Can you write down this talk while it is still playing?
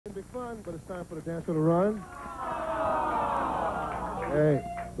run, but it's time for the dance show to run. Hey,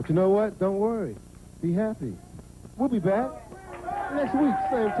 but you know what? Don't worry. Be happy. We'll be back next week,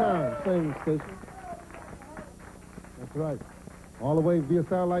 same time, same station. That's right. All the way via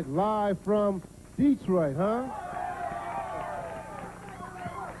satellite, live from Detroit, huh?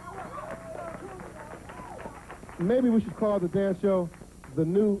 Maybe we should call the dance show the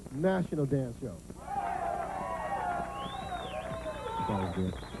new National Dance Show. Sounds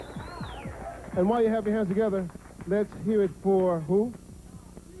good. And while you have your hands together, let's hear it for who?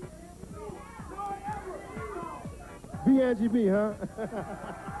 BNGB, huh?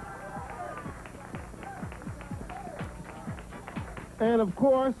 And of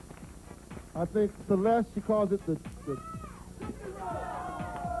course, I think Celeste, she calls it the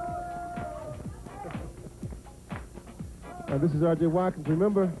this is R.J. Watkins.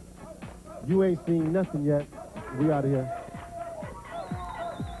 Remember, you ain't seen nothing yet. We out of here.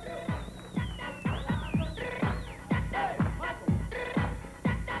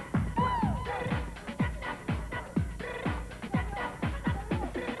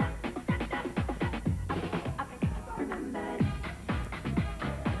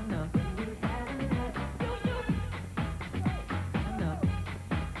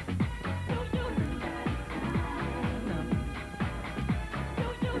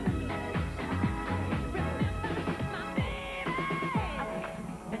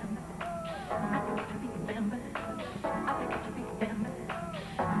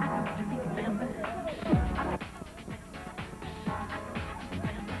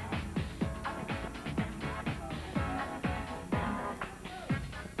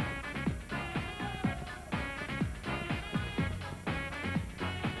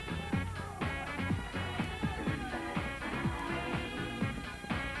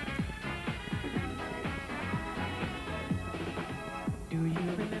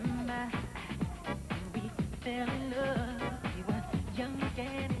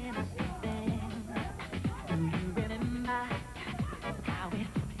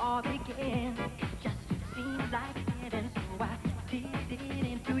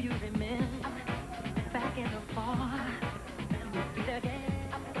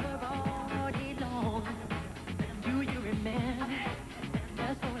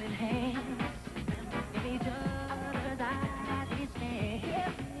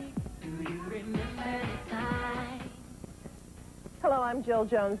 Hello, I'm Jill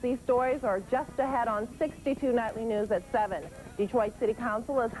Jones. These stories are just ahead on 62 Nightly News at 7. Detroit City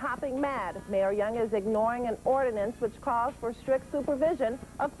Council is hopping mad. Mayor Young is ignoring an ordinance which calls for strict supervision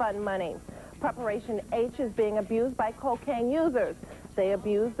of fund money. Preparation H is being abused by cocaine users. They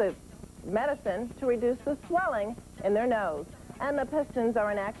abuse the medicine to reduce the swelling in their nose. And the Pistons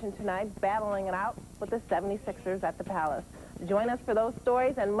are in action tonight, battling it out with the 76ers at the Palace. Join us for those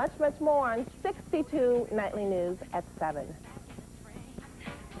stories and much, much more on 62 Nightly News at 7.